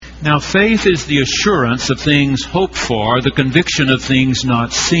Now faith is the assurance of things hoped for, the conviction of things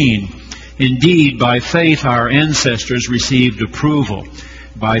not seen. Indeed, by faith our ancestors received approval.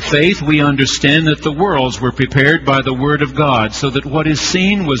 By faith we understand that the worlds were prepared by the Word of God, so that what is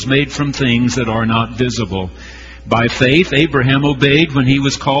seen was made from things that are not visible. By faith Abraham obeyed when he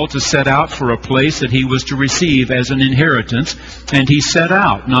was called to set out for a place that he was to receive as an inheritance, and he set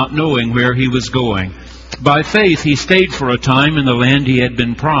out, not knowing where he was going. By faith he stayed for a time in the land he had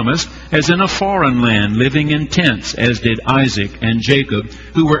been promised, as in a foreign land, living in tents, as did Isaac and Jacob,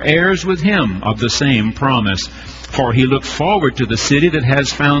 who were heirs with him of the same promise. For he looked forward to the city that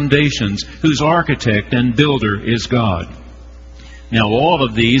has foundations, whose architect and builder is God. Now all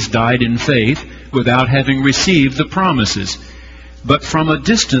of these died in faith, without having received the promises. But from a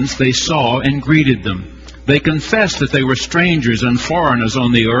distance they saw and greeted them. They confessed that they were strangers and foreigners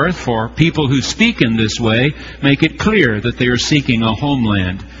on the earth, for people who speak in this way make it clear that they are seeking a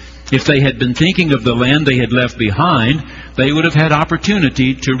homeland. If they had been thinking of the land they had left behind, they would have had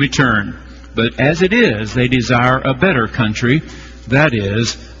opportunity to return. But as it is, they desire a better country, that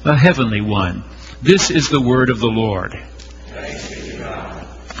is, a heavenly one. This is the word of the Lord. Thanks be to God.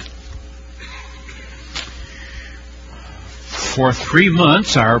 For 3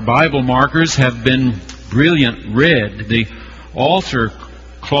 months, our Bible markers have been brilliant red. The altar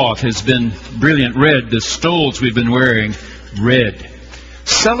cloth has been brilliant red. The stoles we've been wearing, red.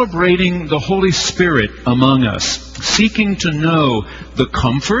 Celebrating the Holy Spirit among us, seeking to know the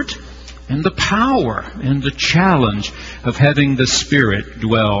comfort and the power and the challenge of having the Spirit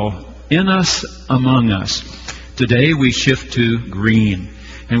dwell in us, among us. Today we shift to green,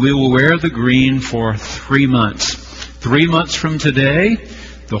 and we will wear the green for 3 months. 3 months from today,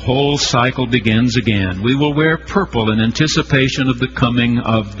 the whole cycle begins again. We will wear purple in anticipation of the coming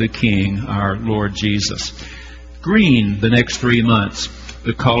of the King, our Lord Jesus. Green the next 3 months,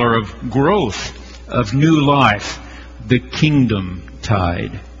 the color of growth, of new life, the kingdom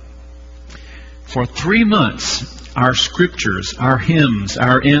tide. For 3 months, our scriptures, our hymns,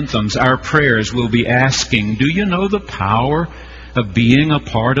 our anthems, our prayers will be asking, do you know the power of being a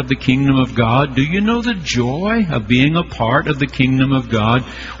part of the kingdom of God? Do you know the joy of being a part of the kingdom of God?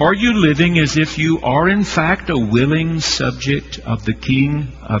 Are you living as if you are in fact a willing subject of the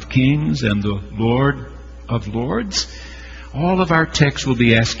King of Kings and the Lord of Lords? All of our texts will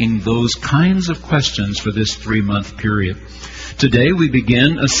be asking those kinds of questions for this 3-month period. Today we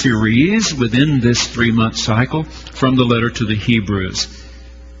begin a series within this 3-month cycle from the letter to the Hebrews.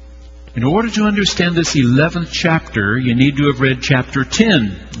 In order to understand this 11th chapter, you need to have read chapter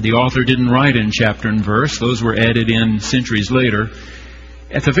 10. The author didn't write in chapter and verse. Those were added in centuries later.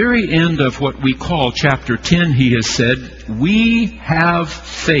 At the very end of what we call chapter 10, he has said, we have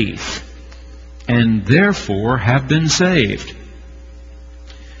faith and therefore have been saved.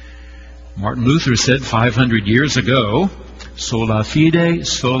 Martin Luther said 500 years ago, sola fide,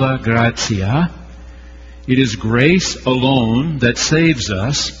 sola gratia. It is grace alone that saves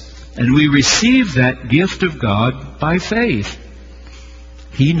us. And we receive that gift of God by faith.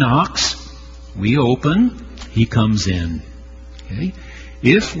 He knocks, we open, He comes in. Okay?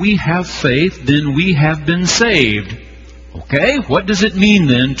 If we have faith, then we have been saved. Okay? What does it mean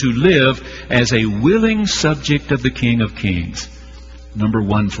then to live as a willing subject of the King of Kings? Number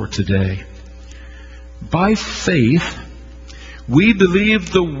 1 for today. By faith, we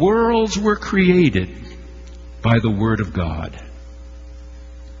believe the worlds were created by the Word of God.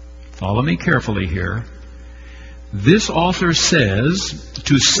 Follow me carefully here. This author says,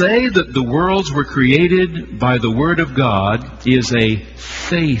 to say that the worlds were created by the Word of God is a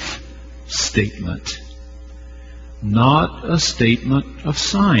faith statement, not a statement of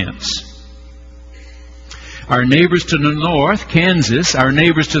science. Our neighbors to the north, Kansas, our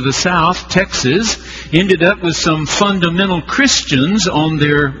neighbors to the south, Texas, ended up with some fundamental Christians on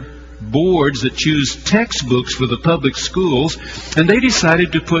their boards that choose textbooks for the public schools, and they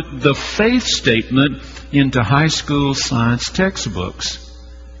decided to put the faith statement into high school science textbooks.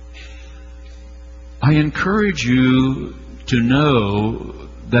 I encourage you to know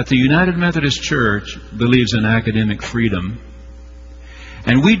that the United Methodist Church believes in academic freedom,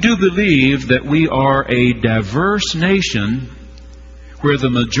 and we do believe that we are a diverse nation where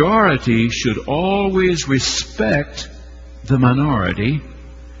the majority should always respect the minority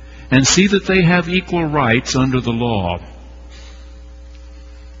and see that they have equal rights under the law.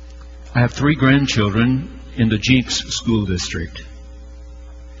 I have 3 grandchildren in the Jenks School District.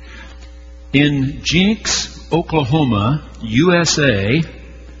 In Jenks, Oklahoma, USA,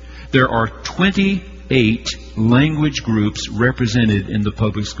 there are 28 language groups represented in the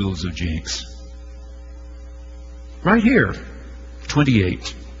public schools of Jenks. Right here,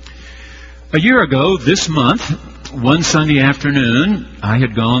 28. A year ago, this month, one Sunday afternoon, I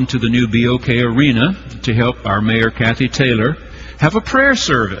had gone to the new BOK Arena to help our Mayor, Kathy Taylor, have a prayer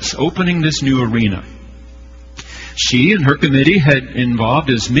service opening this new arena. She and her committee had involved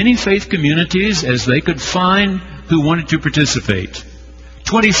as many faith communities as they could find who wanted to participate.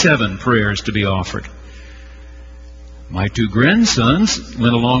 27 prayers to be offered. My two grandsons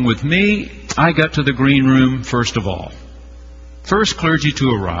went along with me. I got to the green room first of all. First clergy to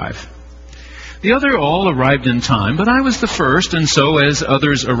arrive. The other all arrived in time, but I was the first, and so as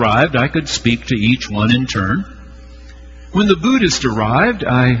others arrived, I could speak to each one in turn. When the Buddhist arrived,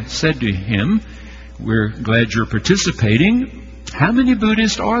 I said to him, "We're glad you're participating. How many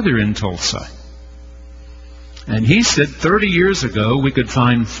Buddhists are there in Tulsa?" And he said 30 years ago we could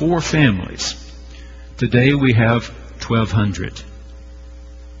find 4 families. Today we have 1,200.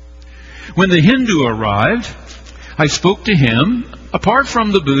 When the Hindu arrived, I spoke to him. Apart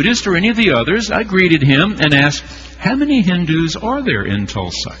from the Buddhist or any of the others, I greeted him and asked, "How many Hindus are there in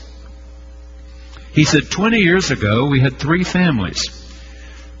Tulsa?" He said 20 years ago we had 3 families.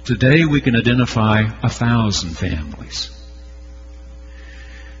 Today we can identify 1,000 families.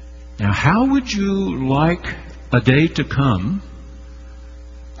 Now, how would you like a day to come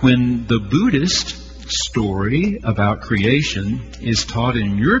when the Buddhist story about creation is taught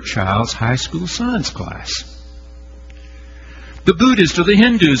in your child's high school science class? The Buddhist or the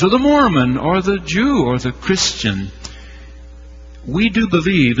Hindus or the Mormon or the Jew or the Christian, we do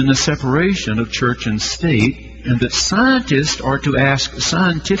believe in the separation of church and state, and that scientists are to ask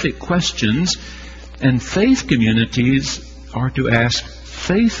scientific questions and faith communities are to ask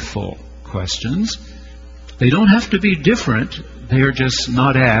faithful questions. They don't have to be different. They are just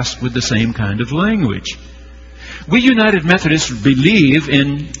not asked with the same kind of language. We United Methodists believe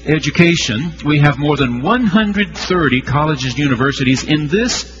in education. We have more than 130 colleges and universities in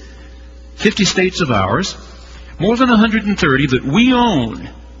this 50 states of ours, more than 130 that we own.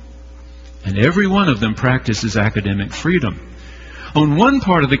 And every one of them practices academic freedom. On one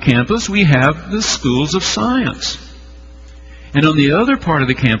part of the campus, we have the schools of science. And on the other part of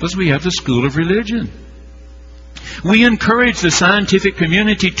the campus, we have the School of Religion. We encourage the scientific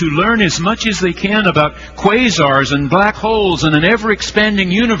community to learn as much as they can about quasars and black holes and an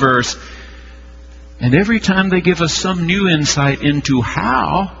ever-expanding universe. And every time they give us some new insight into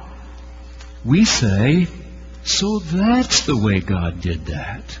how, we say, "So that's the way God did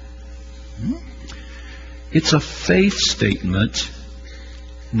that." It's a faith statement,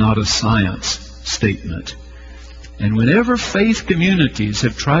 not a science statement. And whenever faith communities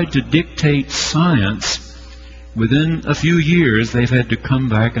have tried to dictate science, within a few years, they've had to come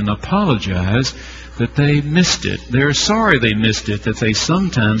back and apologize that they missed it. They're sorry they missed it, that they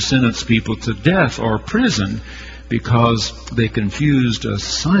sometimes sentence people to death or prison because they confused a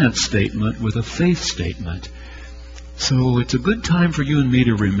science statement with a faith statement. So it's a good time for you and me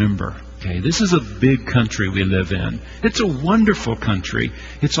to remember, okay, this is a big country we live in. It's a wonderful country.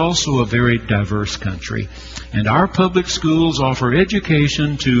 It's also a very diverse country. And our public schools offer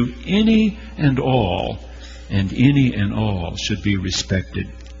education to any and all. And any and all should be respected.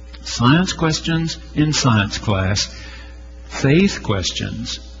 Science questions in science class, faith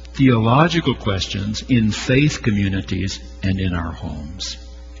questions, theological questions in faith communities and in our homes.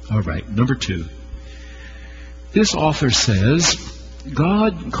 All right, number 2. This author says,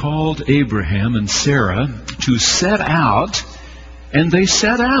 God called Abraham and Sarah to set out, and they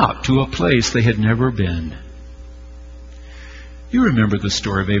set out to a place they had never been. You remember the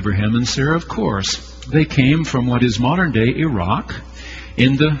story of Abraham and Sarah, of course. They came from what is modern-day Iraq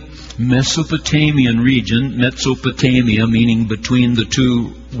in the Mesopotamian region. Mesopotamia meaning between the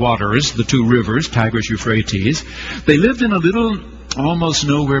two waters, the two rivers, Tigris, Euphrates. They lived in a little, almost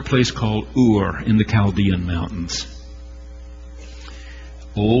nowhere place called Ur in the Chaldean mountains.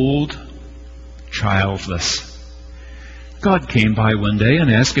 Old, childless. God came by one day and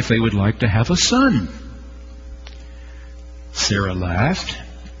asked if they would like to have a son. Sarah laughed.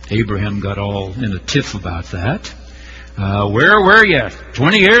 Abraham got all in a tiff about that. Where were you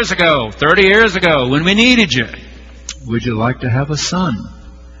 20 years ago, 30 years ago, when we needed you? Would you like to have a son?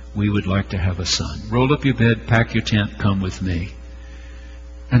 We would like to have a son. Roll up your bed, pack your tent, come with me.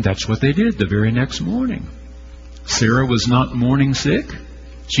 And that's what they did the very next morning. Sarah was not morning sick.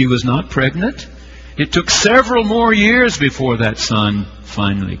 She was not pregnant. It took several more years before that son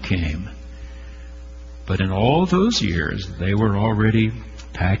finally came. But in all those years, they were already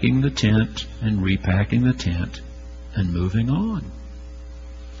packing the tent and repacking the tent and moving on.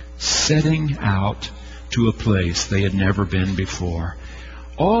 Setting out to a place they had never been before.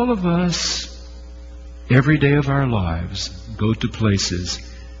 All of us, every day of our lives, go to places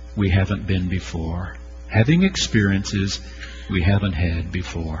we haven't been before, having experiences we haven't had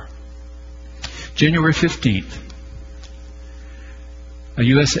before. January 15th, a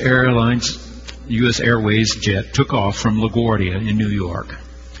U.S. Airways jet took off from LaGuardia in New York.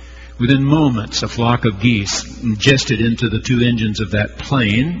 Within moments, a flock of geese ingested into the two engines of that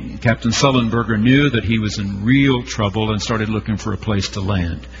plane. Captain Sullenberger knew that he was in real trouble and started looking for a place to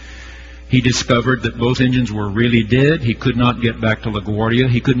land. He discovered that both engines were really dead. He could not get back to LaGuardia.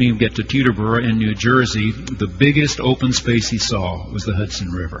 He couldn't even get to Teterboro in New Jersey. The biggest open space he saw was the Hudson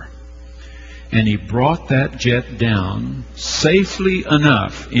River. And he brought that jet down safely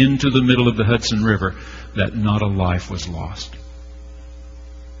enough into the middle of the Hudson River that not a life was lost.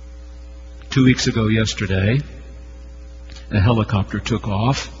 2 weeks ago yesterday, a helicopter took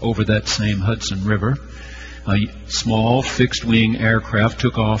off over that same Hudson River. A small fixed-wing aircraft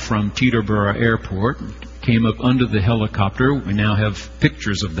took off from Teterboro Airport, came up under the helicopter. We now have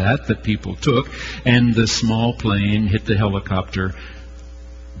pictures of that people took, and the small plane hit the helicopter.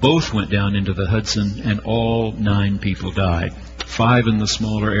 Both went down into the Hudson, and all 9 people died. 5 in the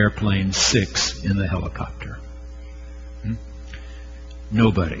smaller airplane, 6 in the helicopter.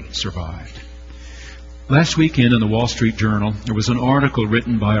 Nobody survived. Last weekend in the Wall Street Journal, there was an article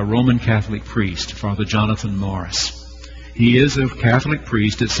written by a Roman Catholic priest, Father Jonathan Morris. He is a Catholic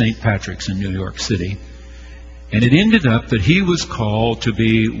priest at St. Patrick's in New York City. And it ended up that he was called to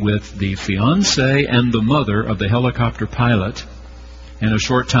be with the fiancée and the mother of the helicopter pilot, and a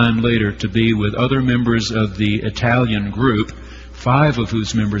short time later to be with other members of the Italian group, 5 of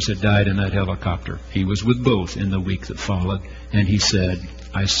whose members had died in that helicopter. He was with both in the week that followed, and he said,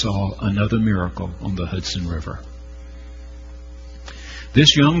 "I saw another miracle on the Hudson River."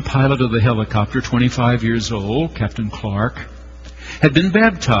 This young pilot of the helicopter, 25 years old, Captain Clark, had been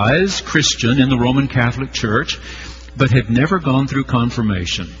baptized Christian in the Roman Catholic Church, but had never gone through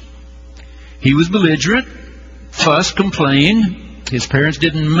confirmation. He was belligerent, fussed, complained. His parents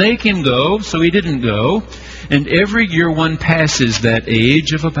didn't make him go, so he didn't go. And every year one passes that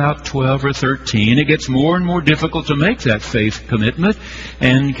age of about 12 or 13, it gets more and more difficult to make that faith commitment.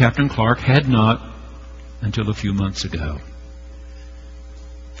 And Captain Clark had not until a few months ago.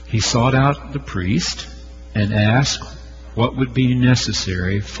 He sought out the priest and asked what would be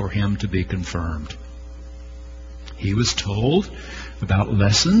necessary for him to be confirmed. He was told about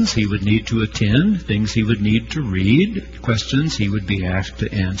lessons he would need to attend, things he would need to read, questions he would be asked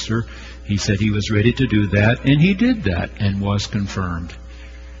to answer. He said he was ready to do that, and he did that and was confirmed.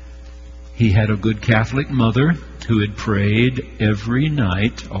 He had a good Catholic mother who had prayed every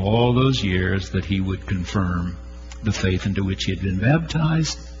night all those years that he would confirm the faith into which he had been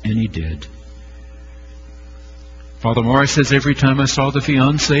baptized, and he did. Father Morris says every time I saw the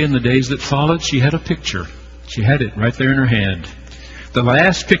fiancée in the days that followed, she had a picture. She had it right there in her hand. The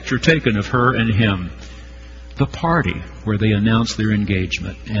last picture taken of her and him. The party where they announced their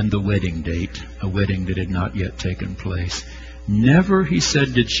engagement and the wedding date, a wedding that had not yet taken place. Never, he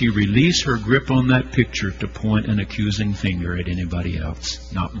said, did she release her grip on that picture to point an accusing finger at anybody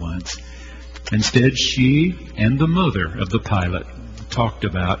else. Not once. Instead, she and the mother of the pilot talked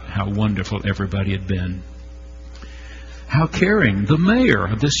about how wonderful everybody had been. How caring the mayor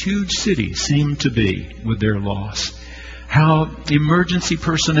of this huge city seemed to be with their loss. How emergency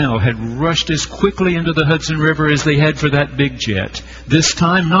personnel had rushed as quickly into the Hudson River as they had for that big jet. This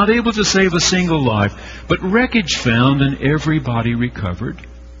time, not able to save a single life, but wreckage found and everybody recovered.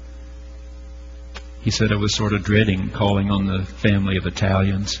 He said, I was sort of dreading calling on the family of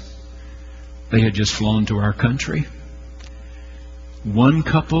Italians. They had just flown to our country. One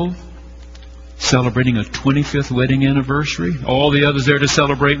couple celebrating a 25th wedding anniversary. All the others there to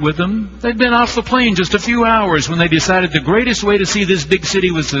celebrate with them. They'd been off the plane just a few hours when they decided the greatest way to see this big city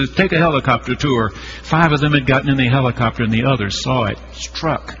was to take a helicopter tour. 5 of them had gotten in the helicopter and the others saw it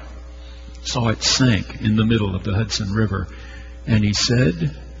struck, saw it sink in the middle of the Hudson River. And he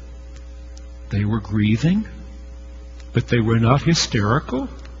said they were grieving, but they were not hysterical.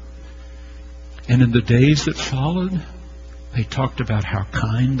 And in the days that followed, they talked about how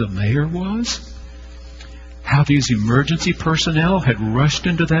kind the mayor was, how these emergency personnel had rushed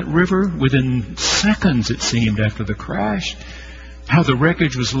into that river within seconds, it seemed, after the crash, how the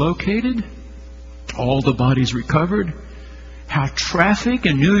wreckage was located, all the bodies recovered, how traffic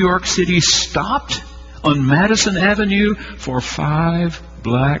in New York City stopped on Madison Avenue for 5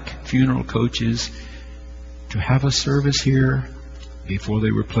 black funeral coaches to have a service here before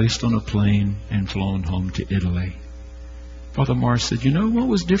they were placed on a plane and flown home to Italy. Father Morris said, you know what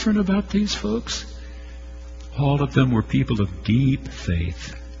was different about these folks? All of them were people of deep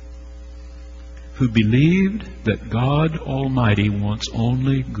faith who believed that God Almighty wants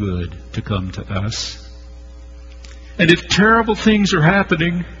only good to come to us. And if terrible things are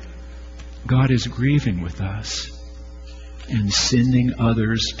happening, God is grieving with us and sending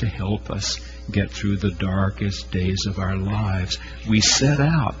others to help us get through the darkest days of our lives. We set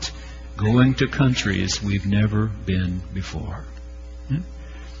out going to countries we've never been before.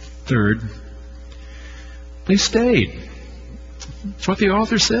 Third, they stayed. That's what the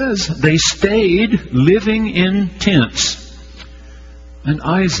author says. They stayed living in tents. And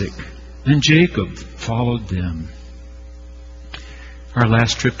Isaac and Jacob followed them. Our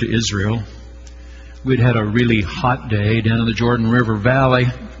last trip to Israel, we'd had a really hot day down in the Jordan River Valley,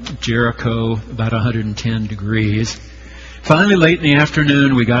 Jericho, about 110 degrees. Finally, late in the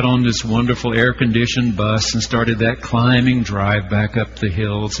afternoon, we got on this wonderful air-conditioned bus and started that climbing drive back up the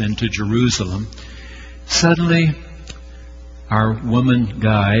hills into Jerusalem. Suddenly, our woman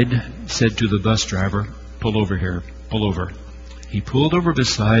guide said to the bus driver, "Pull over here, pull over." He pulled over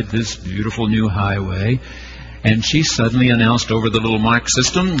beside this beautiful new highway, and she suddenly announced over the little mic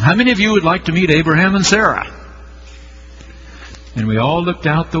system, "How many of you would like to meet Abraham and Sarah?" And we all looked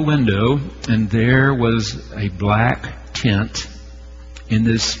out the window, and there was a black tent in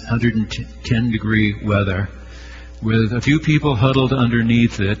this 110-degree weather with a few people huddled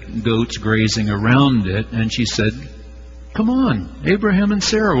underneath it, goats grazing around it. And she said, "Come on, Abraham and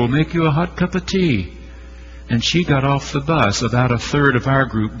Sarah will make you a hot cup of tea." And she got off the bus. About a third of our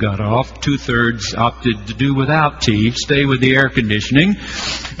group got off. 2/3 opted to do without tea, stay with the air conditioning.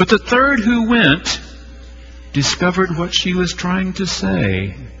 But the third who went discovered what she was trying to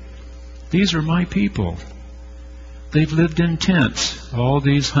say. These are my people. They've lived in tents all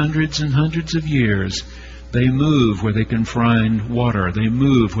these hundreds and hundreds of years. They move where they can find water. They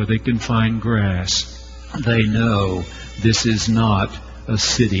move where they can find grass. They know this is not a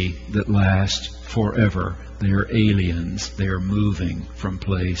city that lasts forever. They are aliens. They are moving from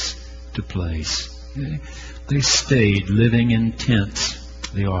place to place. They stayed living in tents,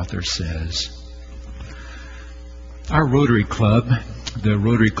 the author says. Our Rotary Club, the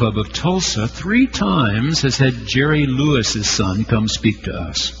Rotary Club of Tulsa, 3 times has had Jerry Lewis's son come speak to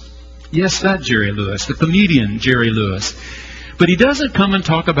us. Yes, that Jerry Lewis, the comedian Jerry Lewis. But he doesn't come and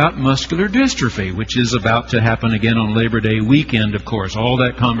talk about muscular dystrophy, which is about to happen again on Labor Day weekend, of course. All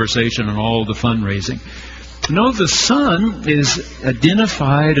that conversation and all the fundraising. No, the son is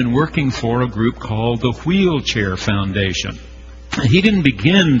identified and working for a group called the Wheelchair Foundation. He didn't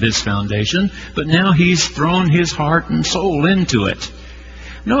begin this foundation, but now he's thrown his heart and soul into it.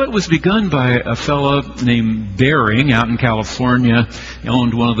 No, it was begun by a fellow named Bering out in California. He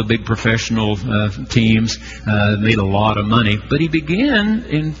owned one of the big professional teams, made a lot of money. But he began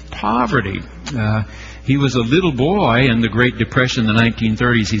in poverty. He was a little boy in the Great Depression in the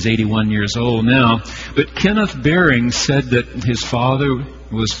 1930s. He's 81 years old now. But Kenneth Bering said that his father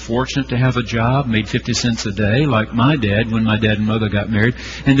was fortunate to have a job, made 50 cents a day, like my dad when my dad and mother got married,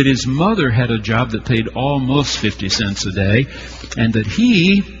 and that his mother had a job that paid almost 50 cents a day, and that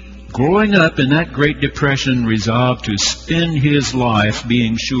he, growing up in that Great Depression, resolved to spend his life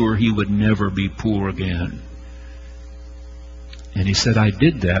being sure he would never be poor again. And he said, "I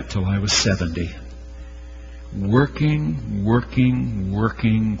did that till I was 70. Working,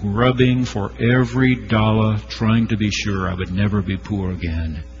 grubbing for every dollar, trying to be sure I would never be poor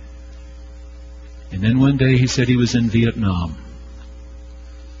again." And then one day he said he was in Vietnam.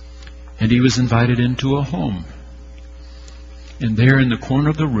 And he was invited into a home. And there in the corner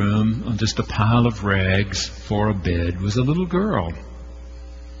of the room, on just a pile of rags for a bed, was a little girl.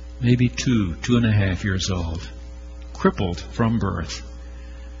 Maybe 2.5 years old. Crippled from birth.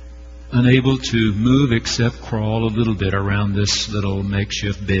 Unable to move except crawl a little bit around this little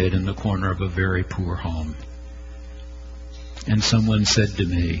makeshift bed in the corner of a very poor home. And someone said to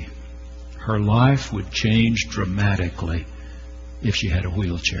me, her life would change dramatically if she had a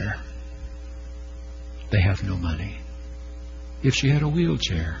wheelchair. They have no money. If she had a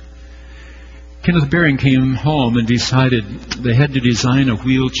wheelchair. Kenneth Bering came home and decided they had to design a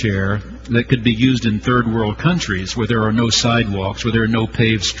wheelchair that could be used in third world countries where there are no sidewalks, where there are no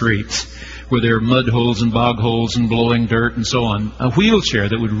paved streets, where there are mud holes and bog holes and blowing dirt and so on. A wheelchair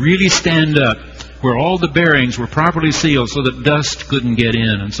that would really stand up, where all the bearings were properly sealed so that dust couldn't get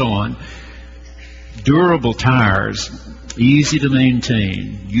in and so on. Durable tires, easy to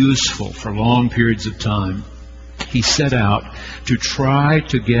maintain, useful for long periods of time. He set out to try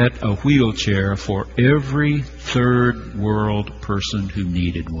to get a wheelchair for every third world person who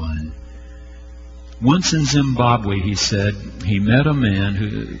needed one. Once in Zimbabwe, he said, he met a man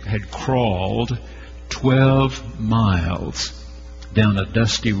who had crawled 12 miles down a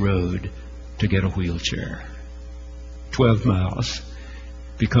dusty road to get a wheelchair. 12 miles.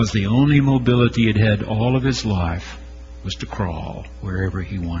 Because the only mobility he'd had all of his life was to crawl wherever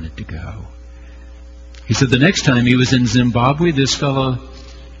he wanted to go. He said the next time he was in Zimbabwe, this fellow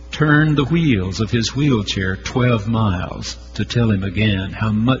turned the wheels of his wheelchair 12 miles to tell him again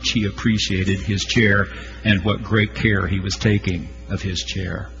how much he appreciated his chair and what great care he was taking of his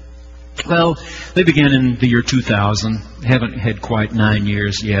chair. Well, they began in the year 2000. Haven't had quite 9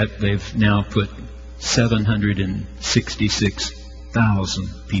 years yet. They've now put 766,000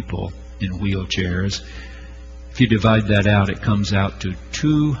 people in wheelchairs. If you divide that out, it comes out to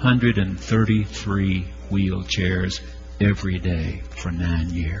 233 wheelchairs every day for 9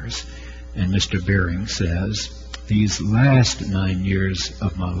 years. And Mr. Bering says, these last 9 years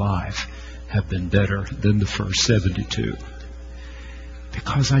of my life have been better than the first 72.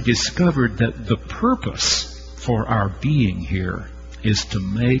 Because I discovered that the purpose for our being here is to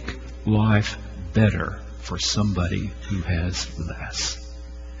make life better for somebody who has less.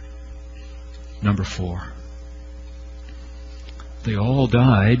 Number 4. They all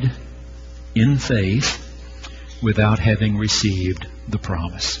died in faith without having received the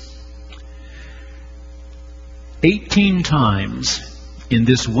promise. 18 times in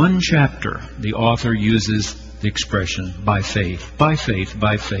this one chapter, the author uses the expression, by faith, by faith,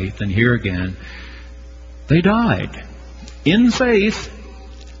 by faith. And here again, they died in faith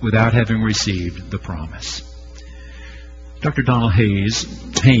without having received the promise. Dr. Donald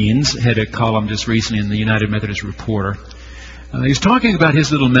Haynes had a column just recently in the United Methodist Reporter. He was talking about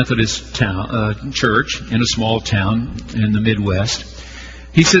his little Methodist church in a small town in the Midwest.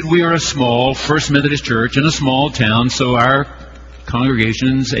 He said, we are a small First Methodist church in a small town, so our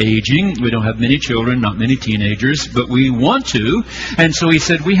congregation's aging. We don't have many children, not many teenagers, but we want to. And so he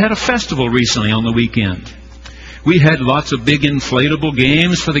said, we had a festival recently on the weekend. We had lots of big inflatable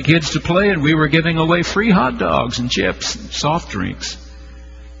games for the kids to play, and we were giving away free hot dogs and chips and soft drinks.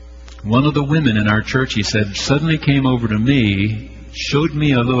 One of the women in our church, he said, suddenly came over to me, showed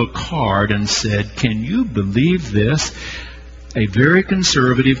me a little card and said, can you believe this? A very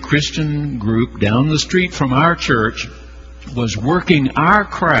conservative Christian group down the street from our church was working our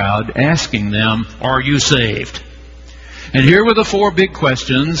crowd, asking them, are you saved? And here were the 4 big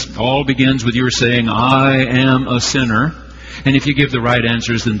questions. All begins with your saying, I am a sinner. And if you give the right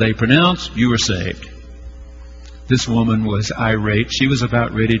answers, then they pronounce, you are saved. This woman was irate. She was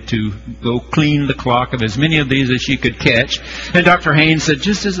about ready to go clean the clock of as many of these as she could catch. And Dr. Haynes said,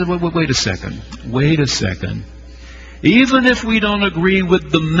 wait a second. Even if we don't agree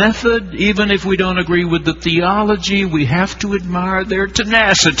with the method, even if we don't agree with the theology, we have to admire their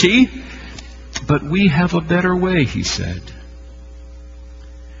tenacity. But we have a better way, he said.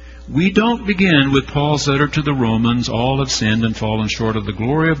 We don't begin with Paul's letter to the Romans, all have sinned and fallen short of the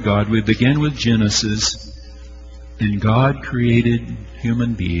glory of God. We begin with Genesis. And God created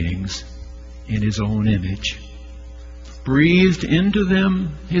human beings in His own image, breathed into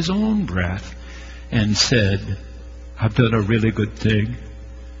them His own breath, and said, I've done a really good thing.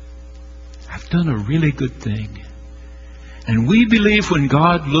 I've done a really good thing. And we believe when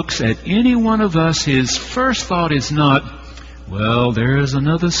God looks at any one of us, His first thought is not, well, there's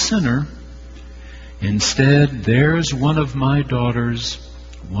another sinner. Instead, there's one of my daughters,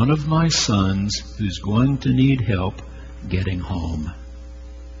 one of my sons who's going to need help getting home.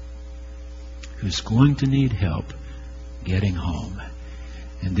 Who's going to need help getting home.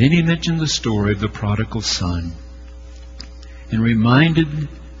 And then he mentioned the story of the prodigal son and reminded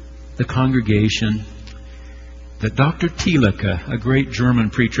the congregation that Dr. Thielicke, a great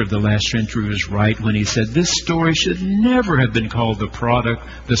German preacher of the last century, was right when he said this story should never have been called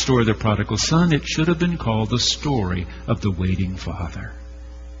the story of the prodigal son. It should have been called the story of the waiting father.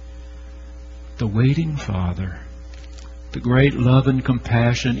 The waiting father. The great love and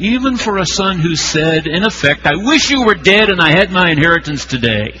compassion, even for a son who said, in effect, I wish you were dead and I had my inheritance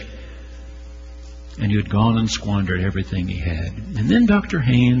today. And he had gone and squandered everything he had. And then Dr.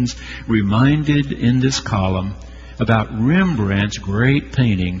 Haynes reminded in this column about Rembrandt's great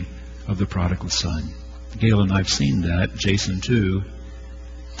painting of the prodigal son. Gail and I have seen that, Jason too.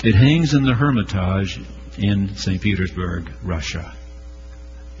 It hangs in the Hermitage in St. Petersburg, Russia.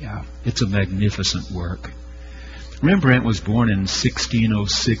 Yeah, it's a magnificent work. Rembrandt was born in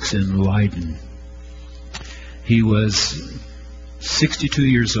 1606 in Leiden. He was 62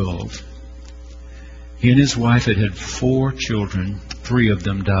 years old. He and his wife had had 4 children. 3 of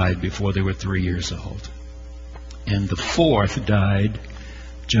them died before they were 3 years old. And the 4th died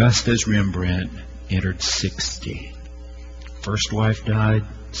just as Rembrandt entered 60. First wife died,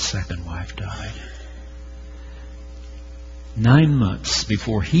 second wife died. 9 months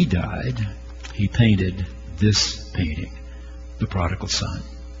before he died, he painted this painting, The Prodigal Son.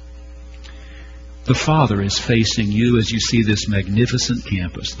 The Father is facing you as you see this magnificent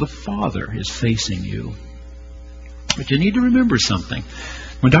campus. The Father is facing you. But you need to remember something.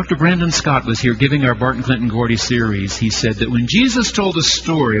 When Dr. Brandon Scott was here giving our Barton Clinton Gordy series, he said that when Jesus told a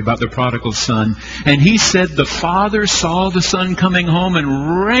story about the prodigal son, and he said the father saw the son coming home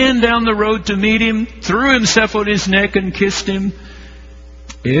and ran down the road to meet him, threw himself on his neck and kissed him,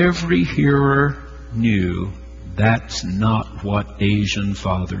 every hearer knew that's not what Asian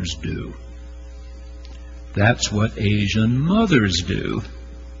fathers do. That's what Asian mothers do.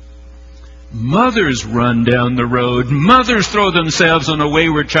 Mothers run down the road. Mothers throw themselves on a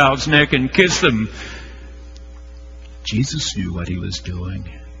wayward child's neck and kiss them. Jesus knew what he was doing.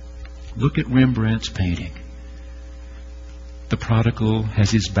 Look at Rembrandt's painting. The prodigal has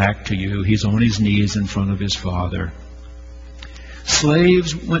his back to you. He's on his knees in front of his father.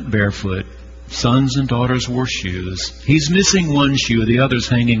 Slaves went barefoot. Sons and daughters wore shoes. He's missing one shoe, the other's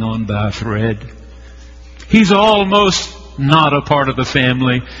hanging on by a thread. He's almost not a part of the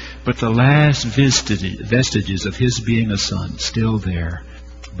family, but the last vestiges of his being a son still there.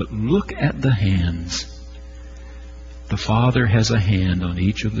 But look at the hands. The father has a hand on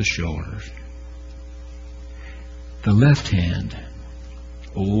each of the shoulders. The left hand,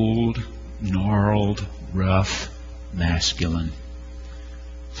 old, gnarled, rough, masculine.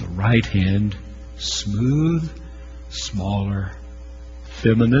 The right hand, smooth, smaller,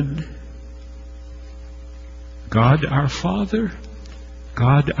 feminine. God our Father,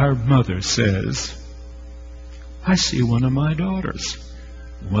 God our Mother says, I see one of my daughters,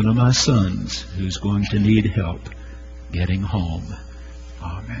 one of my sons who's going to need help getting home.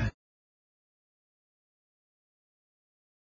 Amen.